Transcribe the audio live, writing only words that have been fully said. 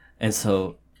And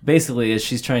so basically, as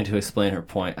she's trying to explain her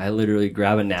point, I literally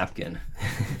grab a napkin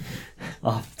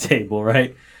off the table,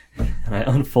 right? And I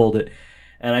unfold it,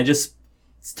 and I just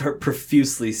start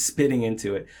profusely spitting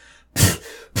into it.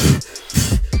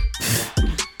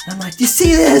 I'm like, do you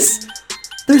see this?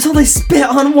 There's only spit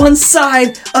on one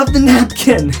side of the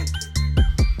napkin.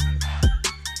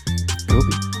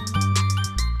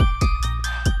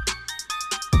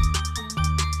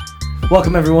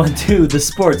 Welcome everyone to the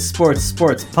Sports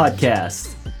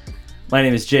Podcast. My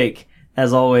name is Jake,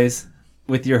 as always,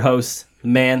 with your host, the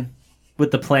man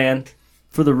with the plan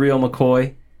for the real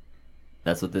McCoy.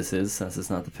 That's what this is, since it's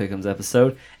not the Pick'ems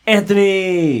episode.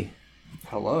 Anthony!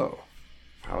 Hello.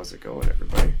 How's it going,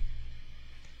 everybody?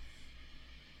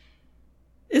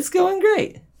 It's going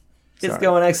great. It's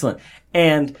going excellent.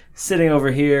 And sitting over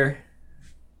here,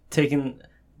 taking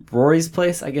Rory's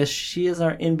place, I guess she is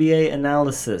our NBA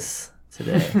analysis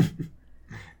today.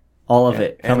 All of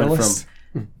it coming analyst?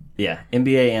 from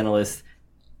NBA analyst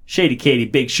Shady Katie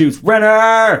Big Shoots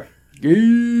Renner.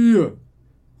 Yeah.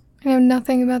 I know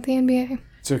nothing about the NBA.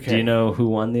 It's okay. Do you know who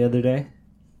won the other day?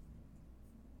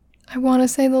 I want to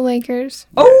say the Lakers.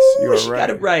 you are she got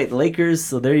it right. Lakers.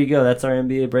 So there you go. That's our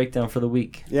NBA breakdown for the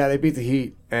week. Yeah, they beat the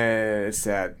Heat, and it's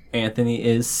sad. Anthony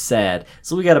is sad.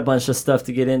 So we got a bunch of stuff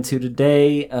to get into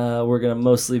today. We're going to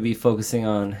mostly be focusing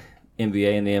on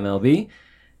NBA and the MLB,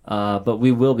 but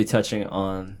we will be touching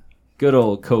on good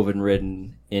old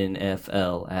COVID-ridden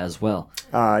NFL as well.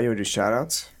 You want to do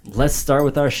shout-outs? Let's start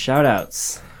with our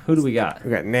shout-outs. Who do we got? We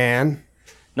got Nan.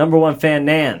 Number one fan,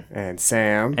 Nan. And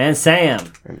Sam. And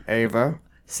Sam. And Ava.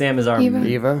 Sam is our...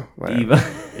 Eva. Whatever.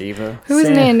 Eva. Who is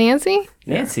Sam. Nan? Nancy?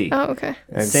 Nancy. Oh, okay.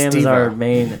 And Sam Steva. is our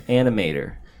main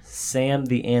animator. Sam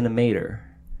the animator.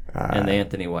 And the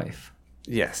Anthony wife.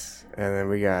 Yes. And then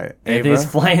we got Anthony's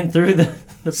Ava. flying through the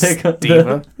pickup.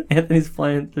 Steva. Anthony's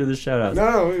flying through the shout-outs.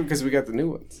 No, because we got the new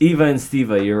ones. Eva and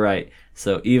Steva, you're right.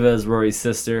 So Eva is Rory's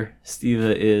sister.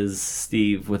 Steva is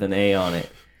Steve with an A on it.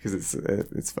 Because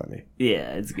it's funny.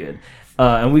 Yeah, it's good.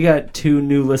 And we got 2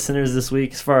 new listeners this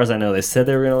week. As far as I know, they said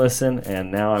they were going to listen,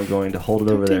 and now I'm going to hold it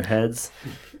over their heads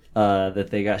that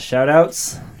they got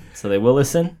shout-outs, so they will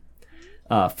listen.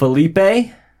 Felipe,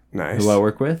 Nice. who I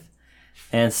work with,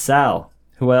 and Sal,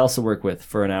 who I also work with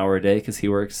for an hour a day because he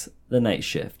works the night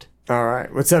shift. All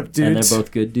right. What's up, dudes? And they're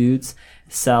both good dudes.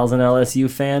 Sal's an LSU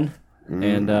fan,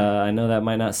 and I know that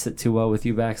might not sit too well with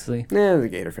you, Baxley. Yeah, the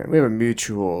Gator fan. We have a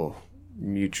mutual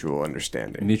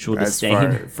understanding. Mutual as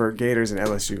disdain. for Gators and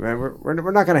LSU. Man,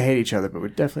 we're not going to hate each other, but we're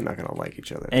definitely not going to like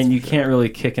each other. And you can't really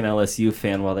kick an LSU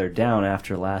fan while they're down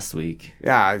after last week.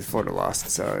 Yeah, Florida lost,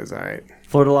 so it's all right.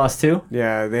 Florida lost too?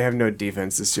 Yeah, they have no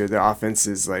defense this year. Their offense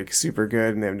is like super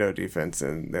good, and they have no defense,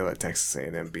 and they let Texas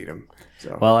A&M beat them.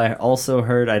 So. Well, I also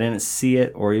heard, I didn't see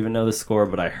it or even know the score,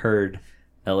 but I heard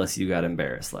LSU got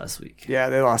embarrassed last week. Yeah,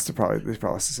 they lost to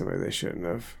somebody they shouldn't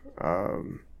have.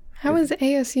 How is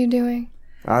ASU doing?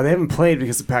 They haven't played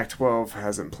because the Pac-12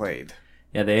 hasn't played.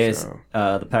 Yeah,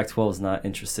 the Pac-12 is not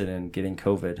interested in getting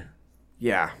COVID.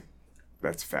 Yeah,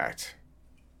 that's a fact.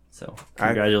 So,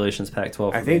 congratulations,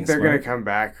 Pac-12. I think they're going to come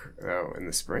back in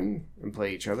the spring and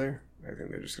play each other. I think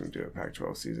they're just going to do a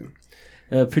Pac-12 season.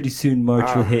 Pretty soon,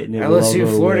 March will hit and it will all LSU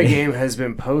go Florida away. game has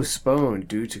been postponed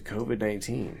due to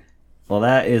COVID-19. Well,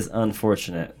 that is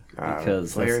unfortunate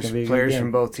because players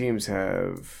from both teams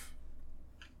have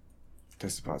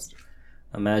tested positive.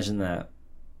 Imagine that.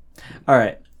 All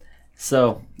right.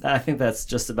 So I think that's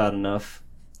just about enough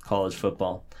college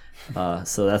football.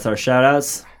 So that's our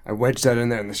shout-outs. I wedged that in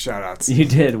there in the shout-outs. You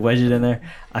did wedge it in there.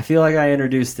 I feel like I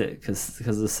introduced it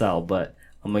because of Sal, but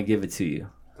I'm going to give it to you.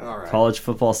 All right. College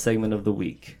football segment of the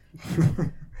week.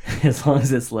 As long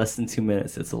as it's less than 2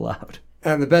 minutes, it's allowed.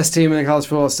 And the best team in college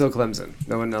football is still Clemson.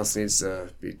 No one else needs to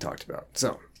be talked about.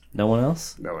 So. No one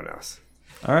else? No one else.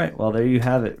 All right. Well, there you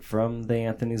have it from the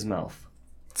Anthony's mouth.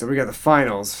 So we got the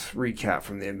finals recap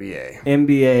from the NBA.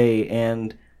 NBA,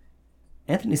 and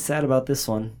Anthony's sad about this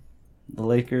one. The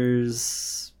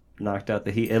Lakers knocked out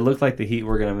the Heat. It looked like the Heat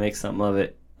were going to make something of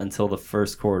it until the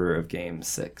first quarter of Game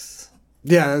 6.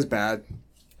 Yeah, that was bad.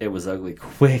 It was ugly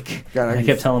quick. And I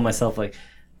kept telling myself, like,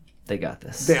 they got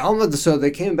this.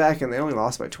 They came back and they only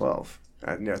lost by 12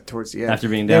 towards the end. After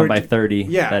being down by 30,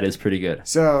 yeah. That is pretty good.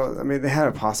 So, I mean, they had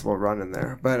a possible run in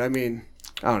there. But, I mean,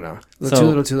 I don't know. A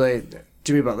little too late.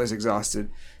 Jimmy Butler's exhausted.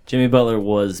 Jimmy Butler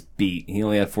was beat. He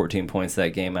only had 14 points that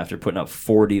game after putting up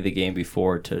 40 the game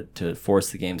before to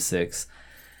force the Game 6.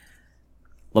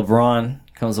 LeBron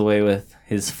comes away with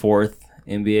his 4th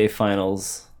NBA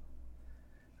Finals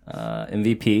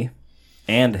MVP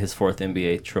and his 4th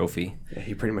NBA trophy. Yeah,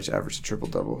 he pretty much averaged a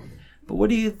triple-double. But what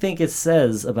do you think it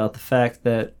says about the fact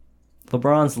that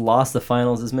LeBron's lost the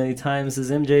finals as many times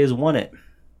as MJ has won it.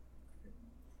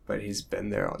 But he's been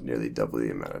there nearly double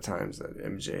the amount of times that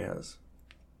MJ has.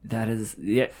 That is,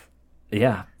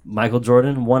 yeah. Michael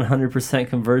Jordan, 100%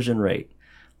 conversion rate.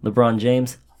 LeBron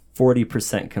James,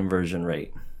 40% conversion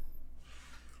rate.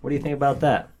 What do you think about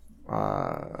that?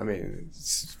 I mean,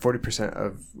 40%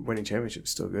 of winning championships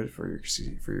is still good for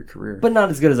your career. But not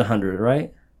as good as 100,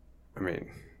 right? I mean,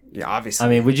 yeah, obviously. I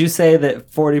mean, would you say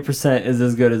that 40% is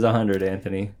as good as 100,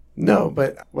 Anthony? No,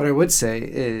 but what I would say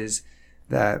is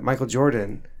that Michael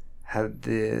Jordan had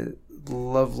the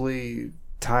lovely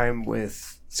time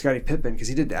with Scottie Pippen because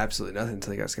he did absolutely nothing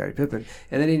until he got Scottie Pippen.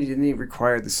 And then he didn't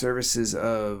require the services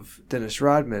of Dennis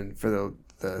Rodman for the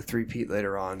three-peat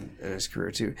later on in his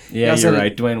career, too. Yeah, you're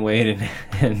right. Dwayne Wade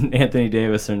and Anthony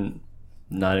Davis are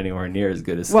not anywhere near as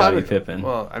good as Scottie Pippen.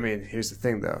 Well, I mean, here's the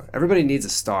thing, though. Everybody needs a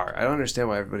star. I don't understand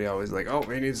why everybody always like, oh,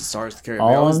 he needs the stars to carry him.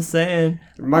 All I'm saying.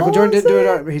 Michael Jordan didn't do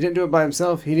it. He didn't do it by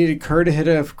himself. He needed Kerr to hit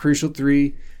a crucial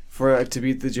three to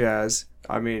beat the Jazz.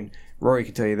 I mean, Rory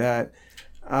can tell you that.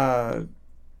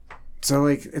 So,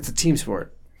 like, it's a team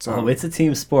sport. So it's a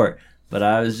team sport. But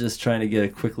I was just trying to get a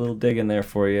quick little dig in there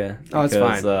for you. Oh, it's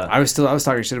fine. I was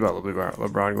talking shit about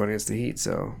LeBron going against the Heat.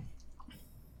 So,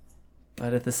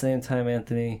 but at the same time,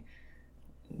 Anthony,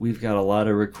 we've got a lot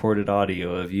of recorded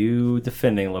audio of you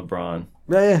defending LeBron.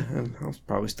 Yeah, and I'll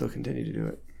probably still continue to do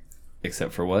it.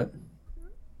 Except for what?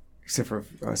 Except for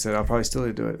I said I'll probably still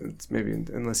do it. It's maybe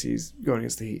unless he's going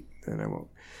against the Heat, then I won't.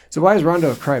 So why is Rondo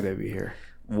a crybaby here?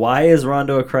 Why is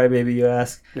Rondo a crybaby? You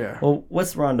ask. Yeah. Well,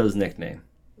 what's Rondo's nickname?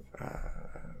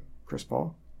 Chris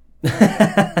Paul.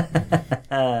 That's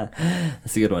a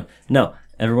good one. No,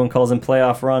 everyone calls him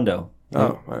Playoff Rondo.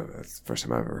 Oh, that's the first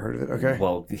time I've ever heard of it. Okay.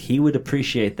 Well, he would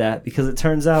appreciate that because it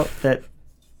turns out that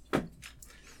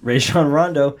Rajon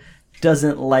Rondo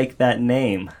doesn't like that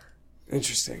name.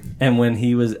 Interesting. And when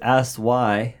he was asked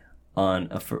why on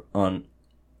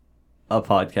a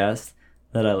podcast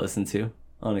that I listen to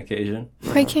on occasion.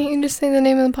 Why can't you just say the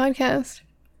name of the podcast?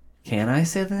 Can I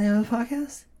say the name of the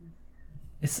podcast?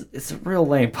 It's a real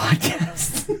lame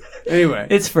podcast. Anyway.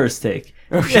 It's First Take.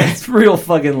 Okay. It's real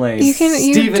fucking lame.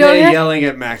 Stephen A. yelling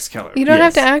at Max Keller. You don't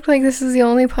have to act like this is the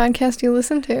only podcast you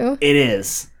listen to. It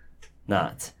is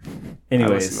not.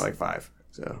 Anyways. I listened to like 5.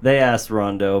 So they asked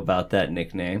Rondo about that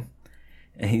nickname.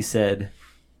 And he said,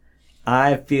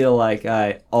 I feel like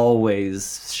I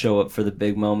always show up for the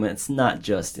big moments, not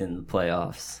just in the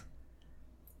playoffs.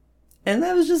 And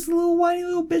that was just a little whiny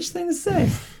little bitch thing to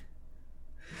say.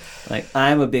 Like,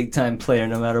 I'm a big-time player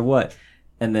no matter what.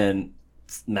 And then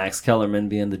Max Kellerman,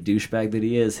 being the douchebag that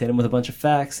he is, hit him with a bunch of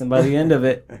facts. And by the end of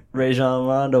it, Rajon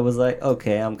Rondo was like,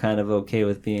 okay, I'm kind of okay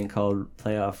with being called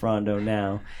Playoff Rondo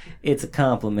now. It's a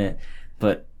compliment.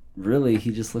 But really,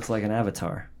 he just looks like an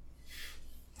avatar.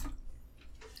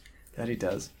 That he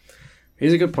does.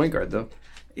 He's a good point guard, though.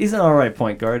 He's an all right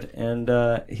point guard, and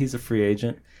he's a free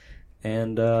agent.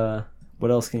 And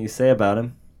what else can you say about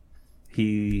him?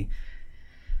 He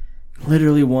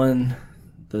literally won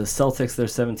the Celtics their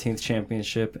 17th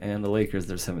championship and the Lakers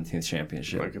their 17th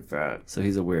championship. Look at that. So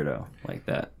he's a weirdo like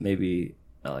that. Maybe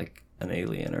like an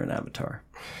alien or an avatar.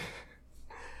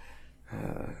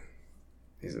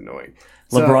 He's annoying.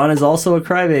 LeBron is also a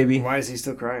crybaby. Why is he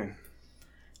still crying?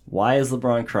 Why is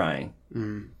LeBron crying?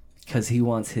 Because he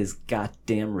wants his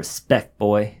goddamn respect,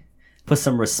 boy. Put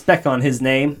some respect on his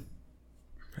name.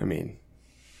 I mean,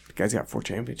 the guy's got 4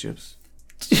 championships.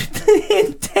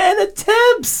 10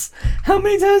 attempts. How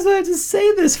many times do I have to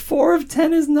say this? 4 of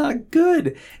 10 is not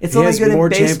good. It's only good in baseball.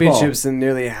 He has more championships than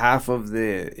nearly half of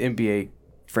the NBA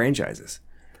franchises.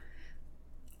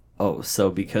 Oh, so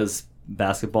because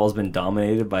basketball's been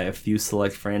dominated by a few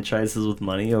select franchises with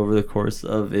money over the course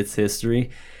of its history,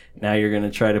 now you're going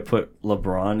to try to put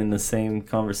LeBron in the same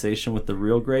conversation with the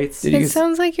real greats? It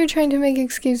sounds like you're trying to make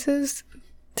excuses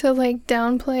to like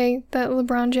downplay that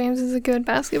LeBron James is a good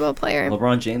basketball player.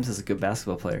 LeBron James is a good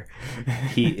basketball player.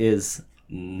 He is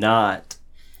not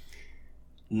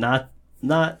the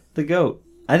GOAT.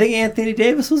 I think Anthony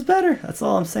Davis was better. That's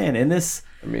all I'm saying. In this,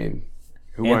 I mean,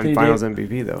 who won Finals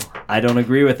MVP though? I don't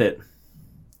agree with it.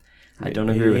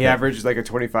 He averaged like a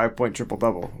 25-point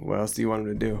triple-double. What else do you want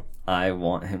him to do? I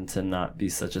want him to not be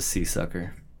such a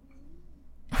sea-sucker.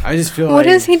 I just feel What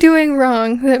is he doing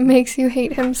wrong that makes you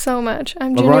hate him so much?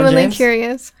 I'm genuinely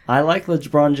curious. I like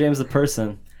LeBron James the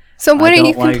person. So what are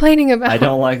you complaining about? I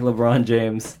don't like LeBron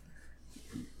James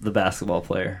the basketball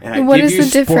player. And what is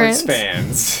the difference?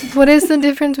 Fans. What is the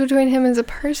difference between him as a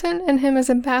person and him as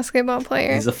a basketball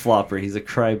player? He's a flopper. He's a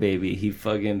crybaby. He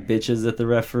fucking bitches at the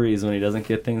referees when he doesn't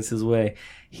get things his way.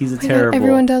 He's terrible.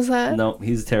 Everyone does that. No,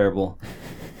 he's terrible.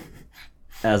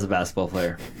 as a basketball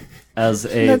player.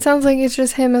 That sounds like it's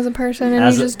just him as a person,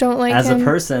 and you just don't like him. As a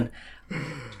person.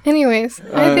 Anyways,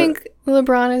 I think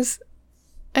LeBron is...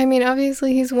 I mean,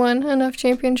 obviously he's won enough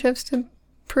championships to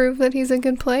prove that he's a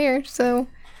good player, so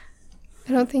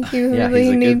I don't think you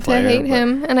really need to hate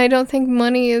him. And I don't think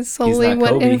money is solely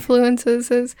what influences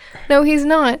his... No, he's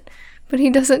not. But he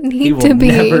doesn't need to be.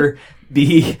 He will never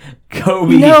be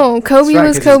Kobe. No, Kobe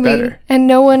was Kobe. And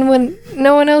no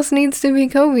one else needs to be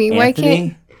Kobe. Anthony, why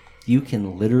can't... You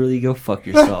can literally go fuck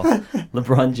yourself.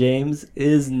 LeBron James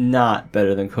is not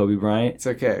better than Kobe Bryant. It's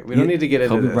okay. We don't need to get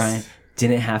into this. Kobe Bryant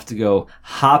didn't have to go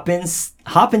hopping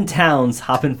towns,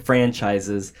 hopping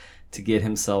franchises to get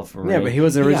himself a ring. Yeah, but he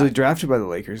wasn't originally drafted by the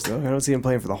Lakers, though. I don't see him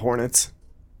playing for the Hornets.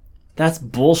 That's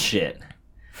bullshit.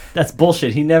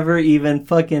 He never even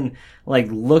fucking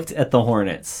looked at the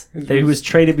Hornets. He was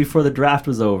traded before the draft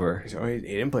was over. So he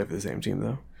didn't play for the same team,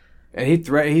 though. And he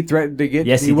threatened to get...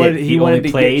 Yes, he did. He wanted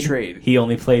to get traded. He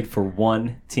only played for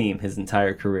one team his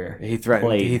entire career. He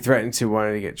threatened to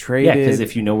want to get traded. Yeah, because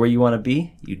if you know where you want to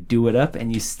be, you do it up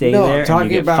and you stay there and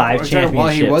you get 5 championships. While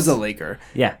he was a Laker.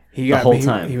 Yeah, the whole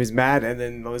time. He was mad and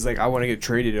then was like, I want to get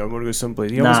traded. I want to go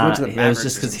someplace. He almost went to the Mavericks. It was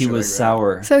just because he was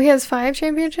sour. So he has 5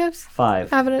 championships?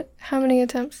 5. How many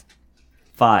attempts?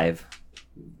 5.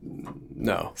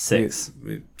 No. 6.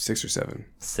 6 or 7.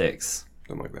 6.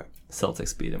 Something like that.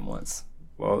 Celtics beat him once.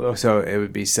 Well, so it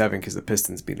would be 7 because the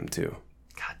Pistons beat him too.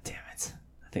 God damn it!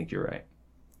 I think you're right.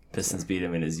 Pistons beat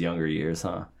him in his younger years,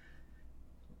 huh?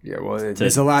 Yeah, well,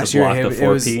 it's the last year. It was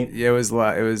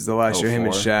the last year him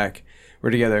and Shaq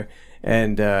were together,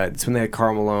 and it's when they had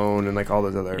Karl Malone and all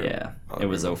those other. Yeah, it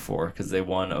was 04 because they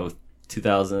won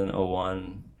 2000,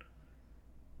 01,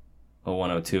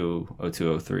 01, 02,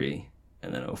 02, 03,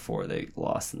 and then 04 they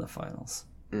lost in the finals.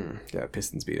 Yeah,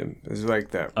 Pistons beat him. It was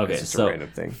like that. Okay, it's just so a random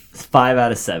thing. 5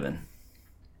 out of 7.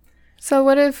 So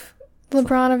what if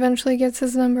LeBron eventually gets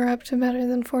his number up to better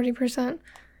than 40%?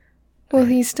 Will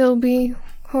he still be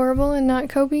horrible and not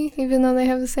Kobe, even though they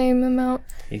have the same amount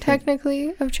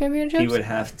technically of championships? He would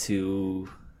have to...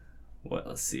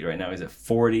 let's see. Right now he's at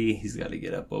 40. He's got to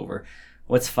get up over...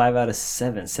 What's 5 out of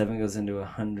 7? 7 goes into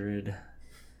 100.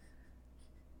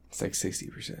 It's like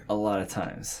 60%. A lot of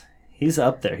times. He's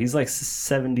up there. He's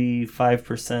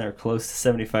 75% or close to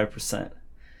 75%.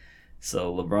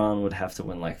 So LeBron would have to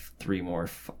win 3 more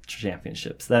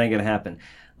championships. That ain't going to happen.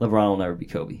 LeBron will never be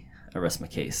Kobe. I rest my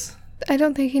case. I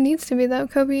don't think he needs to be, though.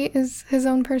 Kobe is his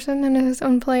own person and his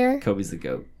own player. Kobe's the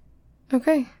GOAT.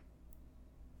 Okay.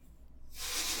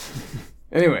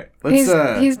 Anyway,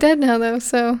 let's... He's dead now, though,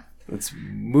 so... Let's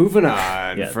moving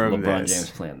on from LeBron this. James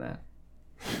planned that.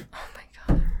 Oh, my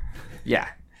God. Yeah,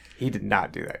 he did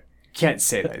not do that. Can't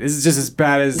say that. This is just as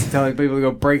bad as telling people to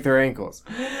go break their ankles.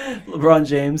 LeBron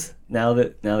James, now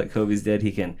that Kobe's dead,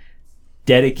 he can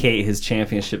dedicate his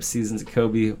championship season to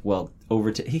Kobe. Well,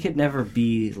 he could never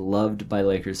be loved by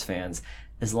Lakers fans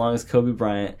as long as Kobe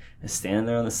Bryant is standing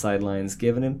there on the sidelines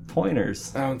giving him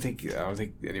pointers. I don't think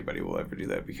anybody will ever do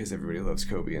that because everybody loves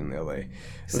Kobe in LA.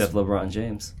 Except LeBron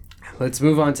James. Let's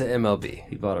move on to MLB.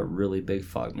 He bought a really big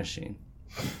fog machine.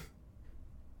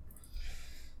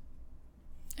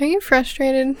 Are you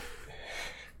frustrated?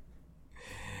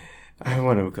 I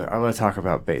want to talk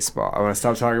about baseball. I want to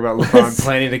stop talking about LeBron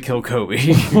planning to kill Kobe.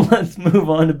 Let's move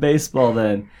on to baseball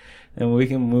then. And we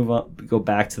can go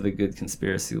back to the good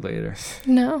conspiracy later.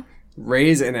 No.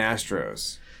 Rays and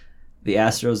Astros. The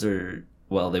Astros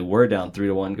they were down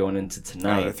 3-1 going into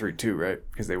tonight. Oh, they're 3-2, right?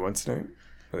 Because they won tonight?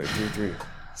 Or they're 3-3.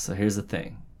 So here's the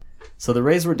thing. So the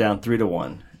Rays were down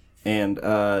 3-1, and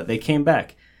they came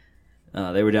back.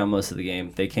 They were down most of the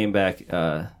game. They came back,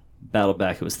 battled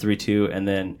back. It was 3-2, and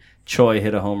then Choi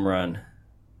hit a home run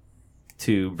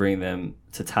to bring them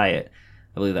to tie it.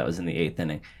 I believe that was in the 8th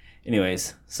inning.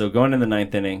 Anyways, so going in the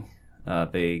 9th inning,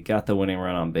 they got the winning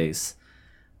run on base,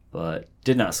 but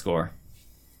did not score.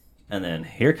 And then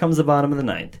here comes the bottom of the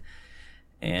 9th,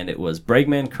 and it was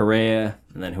Bregman, Correa,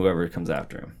 and then whoever comes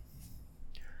after him.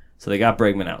 So they got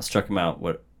Bregman out, struck him out.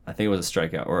 I think it was a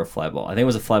strikeout or a fly ball. I think it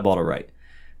was a fly ball to right.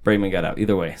 Bregman got out.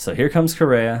 Either way. So here comes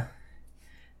Correa,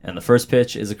 and the first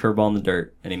pitch is a curveball in the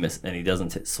dirt, and he missed, and he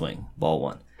doesn't swing. Ball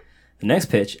 1. The next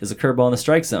pitch is a curveball in the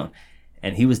strike zone,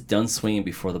 and he was done swinging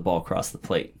before the ball crossed the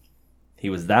plate. He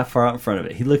was that far out in front of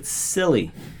it. He looked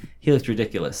silly. He looked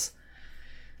ridiculous.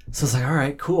 So it's like, all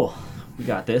right, cool. We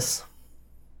got this.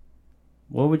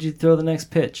 What would you throw the next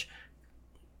pitch?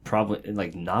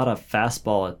 Probably not a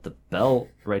fastball at the belt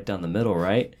right down the middle,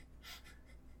 right?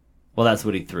 Well, that's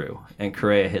what he threw. And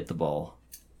Correa hit the ball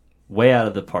way out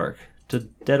of the park to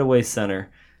dead away center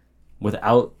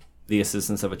without the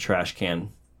assistance of a trash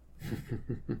can.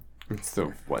 It's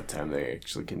the what time they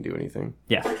actually can do anything.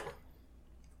 Yeah.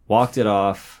 Walked it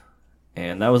off,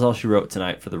 and that was all she wrote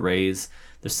tonight for the Rays.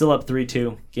 They're still up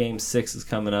 3-2. Game 6 is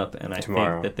coming up, and I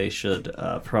think that they should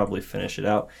probably finish it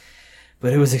out.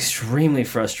 But it was extremely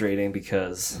frustrating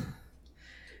because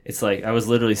it's like I was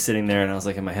literally sitting there, and I was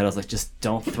like in my head, I was like, just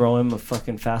don't throw him a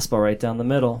fucking fastball right down the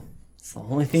middle. It's the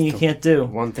only thing you can't do.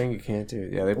 One thing you can't do.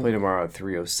 Yeah, they play tomorrow at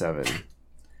 3:07.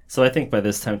 So I think by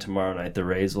this time tomorrow night, the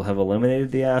Rays will have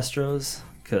eliminated the Astros.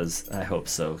 Because I hope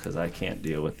so, because I can't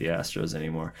deal with the Astros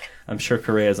anymore. I'm sure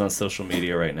Correa's on social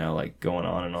media right now, like going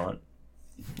on and on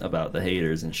about the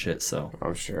haters and shit. So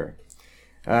I'm sure.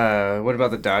 What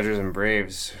about the Dodgers and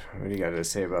Braves? What do you got to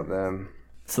say about them?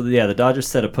 So yeah, the Dodgers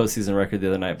set a postseason record the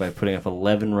other night by putting up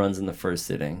 11 runs in the first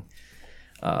inning,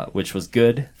 which was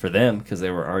good for them because they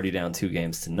were already down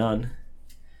 2-0.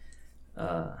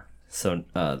 So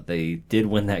they did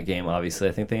win that game. Obviously,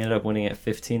 I think they ended up winning at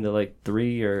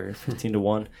 15-3 or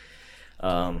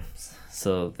 15-1.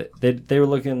 So they were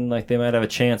looking like they might have a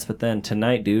chance. But then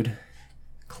tonight, dude,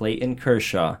 Clayton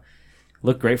Kershaw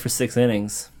looked great for 6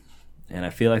 innings, and I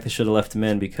feel like they should have left him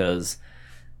in because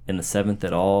in the 7th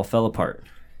it all fell apart.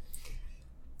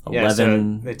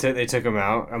 11. Yeah, so they took him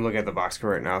out. I'm looking at the box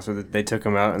score right now. So they took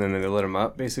him out and then they lit him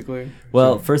up, basically.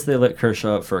 Well, first they let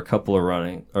Kershaw up for a couple of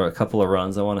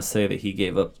runs. I want to say that he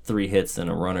gave up 3 hits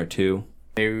and a run or 2.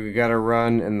 They got a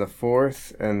run in the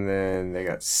 4th, and then they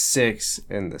got 6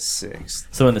 in the 6th.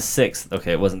 So in the 6th,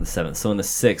 okay, it wasn't the 7th. So in the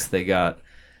 6th, they got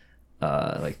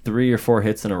like 3 or 4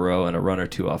 hits in a row and a run or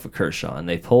 2 off of Kershaw, and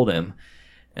they pulled him.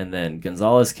 And then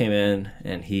Gonzalez came in,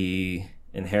 and he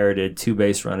inherited 2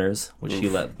 base runners, which he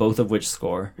let both of which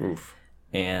score.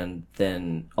 And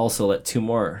then also let 2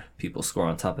 more people score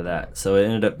on top of that. So it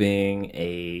ended up being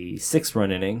a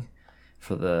 6-run inning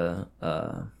for the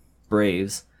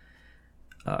Braves.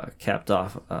 Capped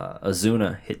off,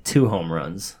 Ozuna hit 2 home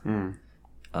runs.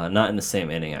 Not in the same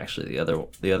inning, actually.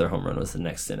 The other home run was the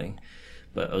next inning.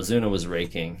 But Ozuna was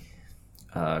raking.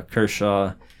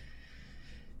 Kershaw,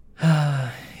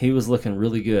 he was looking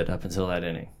really good up until that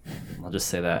inning. I'll just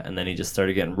say that. And then he just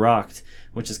started getting rocked,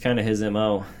 which is kind of his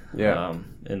MO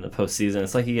in the postseason.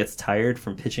 It's like he gets tired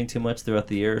from pitching too much throughout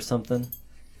the year or something.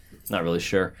 Not really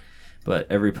sure. But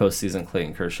every postseason,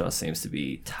 Clayton Kershaw seems to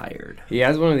be tired. He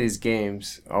has one of these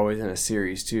games, always in a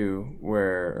series too,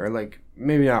 or like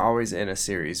maybe not always in a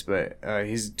series, but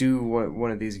he's due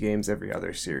one of these games every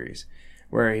other series,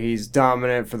 where he's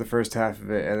dominant for the first half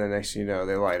of it, and then next thing you know,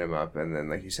 they light him up, and then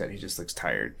like you said, he just looks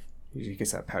tired. He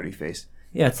gets that pouty face.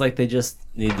 Yeah, it's like they just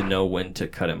need to know when to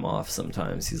cut him off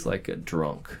sometimes. He's like a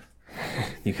drunk.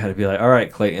 You gotta be like, all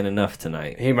right, Clayton, enough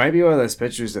tonight. He might be one of those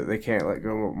pitchers that they can't let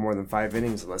go more than 5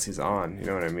 innings unless he's on. You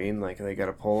know what I mean? Like they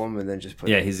gotta pull him and then just put.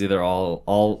 Yeah, he's either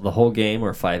all the whole game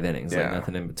or 5 innings, like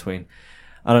nothing in between.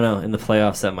 I don't know. In the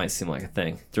playoffs, that might seem like a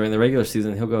thing. During the regular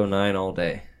season, he'll go 9 all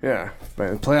day. Yeah, but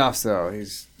in the playoffs, though,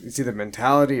 it's either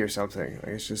mentality or something.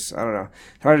 Like it's just, I don't know.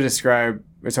 It's hard to describe.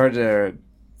 It's hard to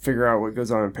figure out what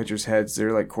goes on in pitchers' heads.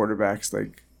 They're like quarterbacks.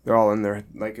 Like they're all in there.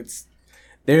 Like it's.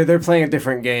 They're playing a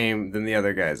different game than the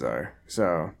other guys are.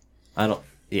 So I don't.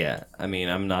 Yeah, I mean,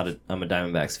 I'm a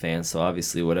Diamondbacks fan, so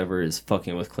obviously whatever is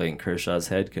fucking with Clayton Kershaw's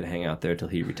head could hang out there till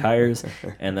he retires,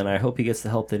 and then I hope he gets the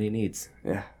help that he needs.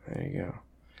 Yeah,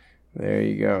 there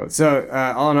you go. So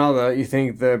all in all, though, you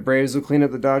think the Braves will clean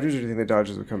up the Dodgers, or do you think the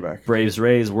Dodgers will come back? Braves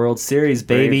Rays World Series,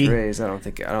 baby. Braves Rays. I don't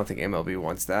think MLB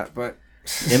wants that, but.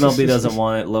 MLB doesn't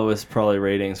want it. Lowest probably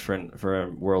ratings for a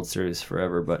World Series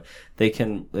forever, but they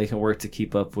can work to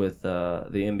keep up with the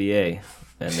NBA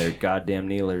and their goddamn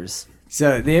kneelers.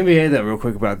 So the NBA, though, real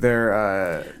quick about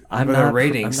their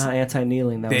ratings. I'm not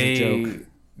anti-kneeling. That was a joke.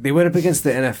 They went up against the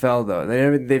NFL, though.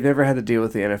 They've never had to deal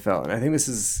with the NFL, and I think this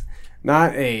is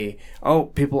not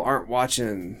people aren't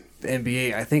watching the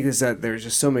NBA. I think it's that there's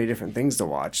just so many different things to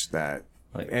watch that.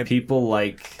 People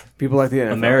like the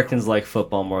NFL. Americans like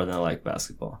football more than they like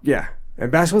basketball. Yeah, and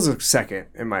basketball's a second,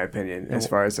 in my opinion, as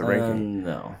far as the ranking.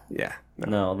 No. Yeah.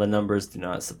 No, the numbers do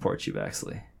not support you,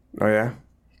 Baxley. Oh yeah.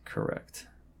 Correct.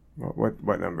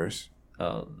 What numbers?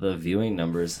 Oh, the viewing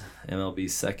numbers.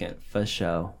 MLB's second for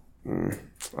show.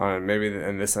 Maybe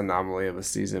in this anomaly of a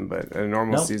season, but a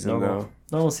normal season though.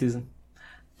 Normal season.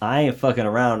 I ain't fucking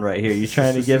around right here. You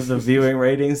trying to give the viewing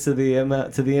ratings to the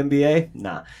NBA?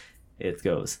 Nah. It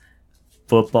goes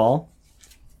football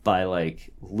by like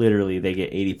literally they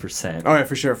get 80%. Oh yeah,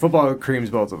 for sure. Football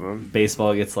creams both of them.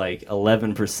 Baseball gets like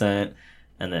 11%,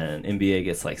 and then NBA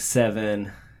gets like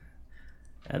 7%,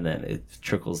 and then it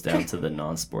trickles down to the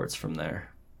non-sports from there.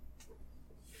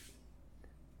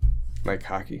 Like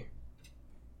hockey.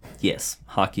 Yes,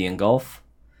 hockey and golf,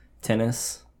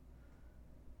 tennis.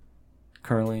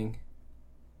 curling.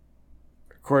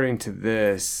 According to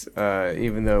this,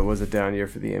 even though it was a down year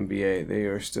for the NBA, they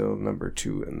are still number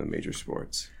 2 in the major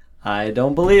sports. I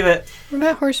don't believe it. What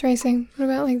about horse racing? What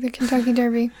about like the Kentucky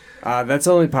Derby? That's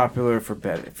only popular for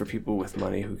people with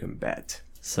money who can bet.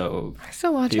 So I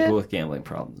still watch people it. with gambling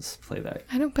problems play that.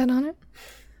 I don't bet on it.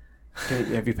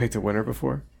 Have you picked a winner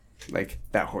before? Like,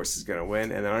 that horse is going to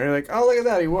win, and then you're like, oh, look at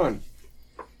that, he won.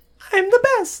 I'm the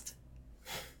best.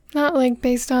 Not like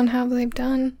based on how they've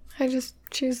done. I just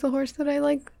choose the horse that I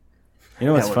like. You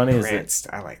know what's That funny one is pranced.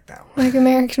 I like that one. Like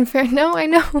American Fair. No, I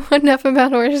know enough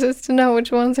about horses to know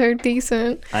which ones are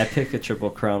decent. I pick a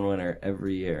Triple Crown winner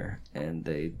every year, and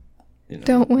they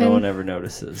don't win. No one ever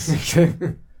notices.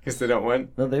 Because they don't win?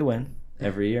 No, they win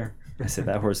every year. I said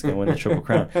that horse is going to win the Triple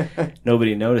Crown.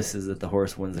 Nobody notices that the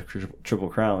horse wins the Triple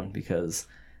Crown because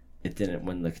it didn't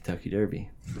win the Kentucky Derby.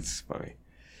 That's funny.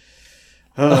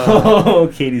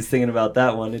 Oh, Katie's thinking about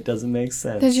that one. It doesn't make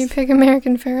sense. Did you pick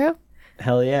American Pharaoh?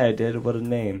 Hell yeah, I did. What a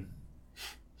name.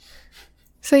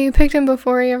 So you picked him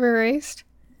before he ever raced?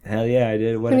 Hell yeah, I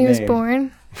did. What when a he name. was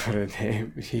born? What a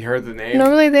name. He heard the name.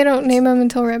 Normally they don't name him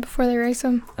until right before they race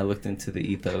him. I looked into the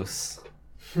ethos,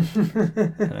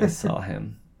 and I saw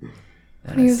him.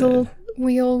 And He I was a said, little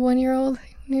wheel 1-year-old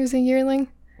when he was a yearling.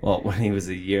 well, when he was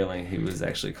a yearling, he was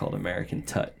actually called American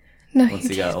Tut. No, Once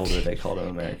he got older, they called him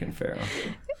American Pharaoh.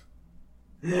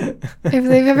 If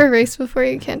they've ever raced before,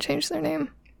 you can't change their name.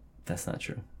 That's not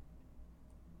true.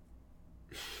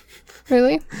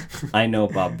 Really? I know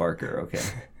Bob Barker, okay?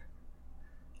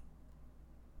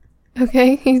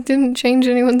 Okay, he didn't change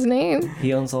anyone's name.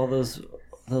 He owns all those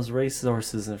race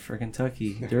horses for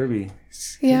Kentucky Derby.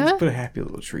 Yeah? Let's put a happy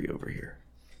little tree over here.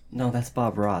 No, that's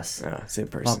Bob Ross. Same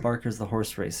person. Bob Barker's the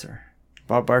horse racer.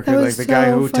 Bob Barker, That like was the guy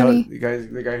so who funny. the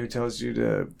guy who tells you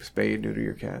to spay and neuter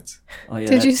your cats. Oh yeah.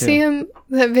 Did that you too. see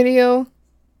that video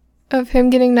of him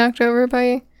getting knocked over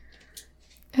by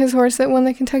his horse that won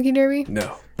the Kentucky Derby?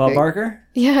 No. Bob Barker?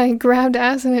 Yeah, he grabbed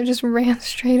ass and it just ran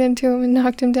straight into him and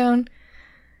knocked him down.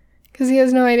 Because he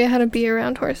has no idea how to be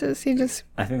around horses. He just...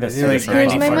 I think that's Is he like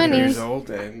Here's my 90 money. years old?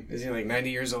 And is he like 90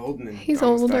 years old? And then He's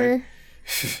almost older. died?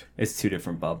 It's two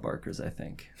different Bob Barkers, I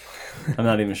think. I'm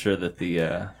not even sure that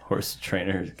the horse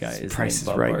trainer guy is Price named is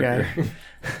Bob Right Barker. guy.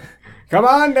 Come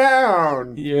on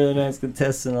down. You're the next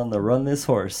contestant on the Run This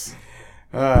Horse.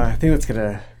 I think that's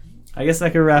gonna. I guess I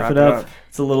could wrap Wrap it it up. up.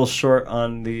 It's a little short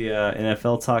on the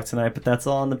NFL talk tonight, but that's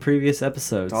all on the previous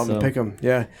episode. It's all So the pick'em.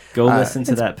 Yeah. go listen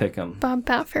to It's that pick'em. Bob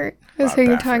Baffert is Bob who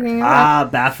you're Baffert. talking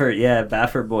about. Baffert, yeah,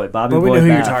 Baffert boy, Bobby Well, we boy. know who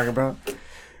you're Baff. talking about.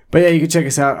 But yeah, you can check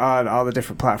us out on all the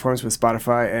different platforms with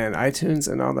Spotify and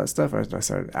iTunes and all that stuff. I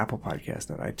started Apple Podcast,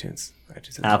 not iTunes.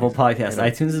 Apple Podcast. I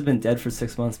know. iTunes has been dead for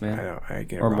 6 months, I man. know. I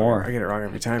get it Or wrong. more. I get it wrong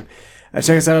every time.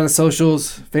 Check us out on the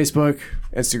socials: Facebook,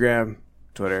 Instagram,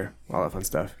 Twitter, all that fun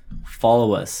stuff.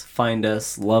 Follow us, find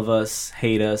us, love us,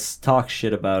 hate us, talk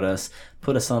shit about us,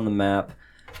 put us on the map,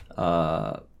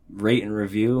 rate and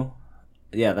review.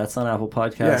 Yeah, that's on Apple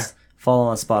Podcasts. Yeah. Follow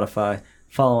on Spotify.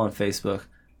 Follow on Facebook.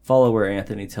 Follow where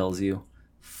Anthony tells you.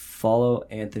 Follow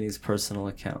Anthony's personal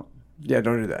account. Yeah,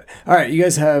 don't do that. All right, you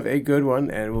guys have a good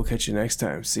one, and we'll catch you next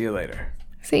time. See you later.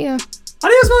 See ya.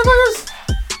 Adios, motherfuckers!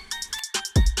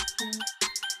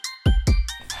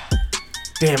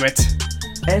 Damn it.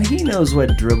 And he knows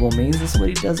what dribble means. That's what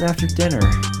he does after dinner.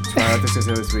 This is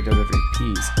what he does after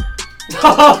he pees.